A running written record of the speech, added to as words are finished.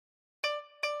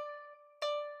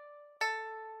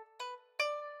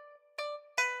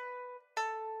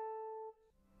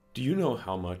Do you know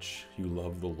how much you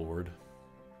love the Lord?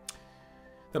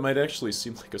 That might actually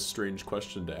seem like a strange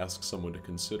question to ask someone to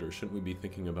consider. Shouldn't we be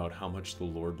thinking about how much the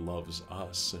Lord loves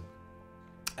us? And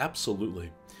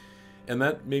absolutely. And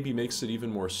that maybe makes it even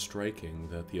more striking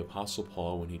that the Apostle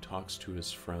Paul, when he talks to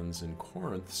his friends in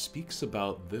Corinth, speaks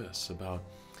about this, about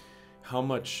how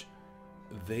much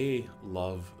they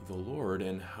love the Lord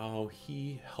and how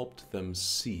he helped them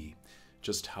see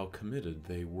just how committed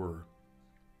they were.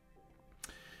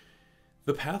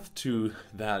 The path to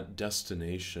that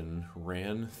destination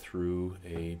ran through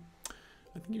I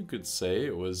think you could say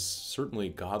it was certainly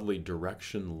godly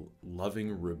direction,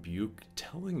 loving rebuke,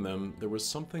 telling them there was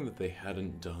something that they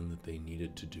hadn't done that they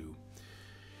needed to do.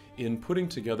 In putting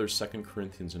together 2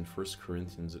 Corinthians and 1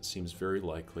 Corinthians, it seems very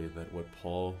likely that what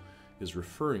Paul is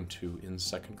referring to in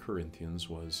 2 Corinthians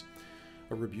was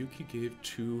a rebuke he gave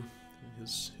to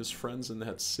his friends in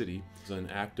that city. It was an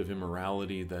act of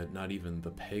immorality that not even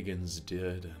the pagans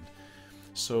did, and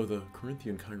so the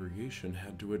Corinthian congregation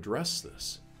had to address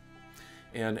this.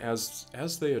 And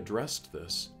as they addressed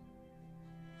this,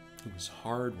 it was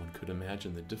hard. One could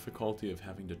imagine the difficulty of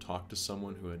having to talk to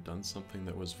someone who had done something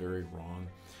that was very wrong.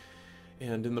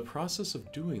 And in the process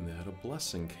of doing that, a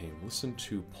blessing came. Listen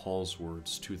to Paul's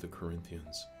words to the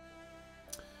Corinthians.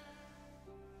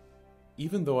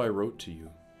 Even though I wrote to you,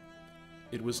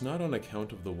 it was not on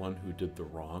account of the one who did the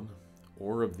wrong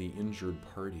or of the injured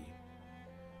party,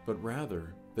 but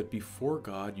rather that before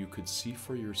God you could see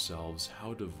for yourselves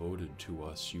how devoted to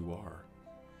us you are.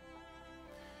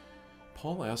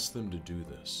 Paul asked them to do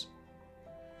this,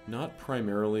 not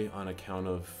primarily on account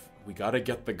of we got to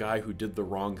get the guy who did the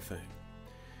wrong thing,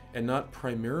 and not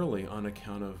primarily on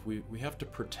account of we have to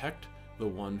protect the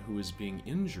one who is being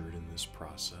injured in this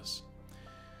process.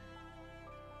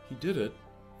 He did it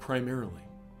primarily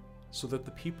so that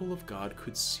the people of God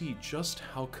could see just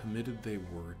how committed they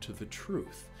were to the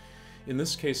truth. In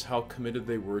this case, how committed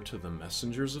they were to the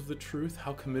messengers of the truth,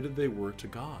 how committed they were to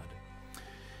God.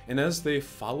 And as they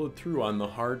followed through on the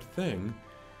hard thing,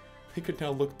 they could now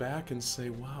look back and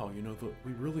say, wow,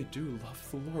 we really do love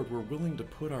the Lord. We're willing to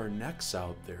put our necks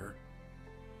out there.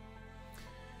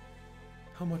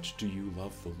 How much do you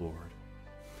love the Lord?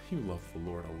 You love the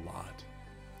Lord a lot.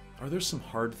 Are there some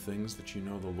hard things that you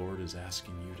know the Lord is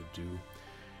asking you to do,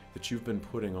 that you've been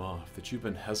putting off, that you've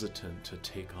been hesitant to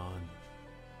take on?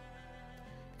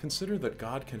 Consider that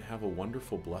God can have a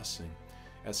wonderful blessing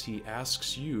as He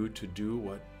asks you to do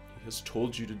what He has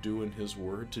told you to do in His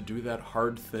Word, to do that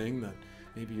hard thing that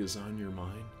maybe is on your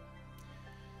mind.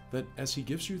 That as He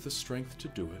gives you the strength to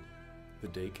do it, the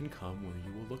day can come where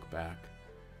you will look back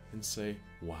and say,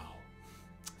 wow,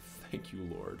 thank you,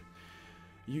 Lord.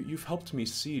 You've helped me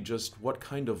see just what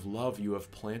kind of love you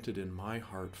have planted in my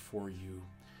heart for you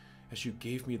as you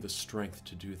gave me the strength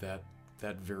to do that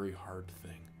very hard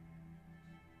thing.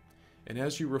 And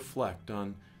as you reflect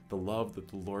on the love that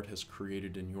the Lord has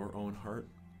created in your own heart,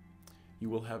 you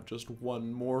will have just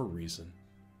one more reason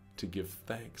to give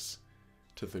thanks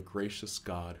to the gracious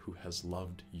God who has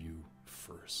loved you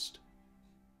first.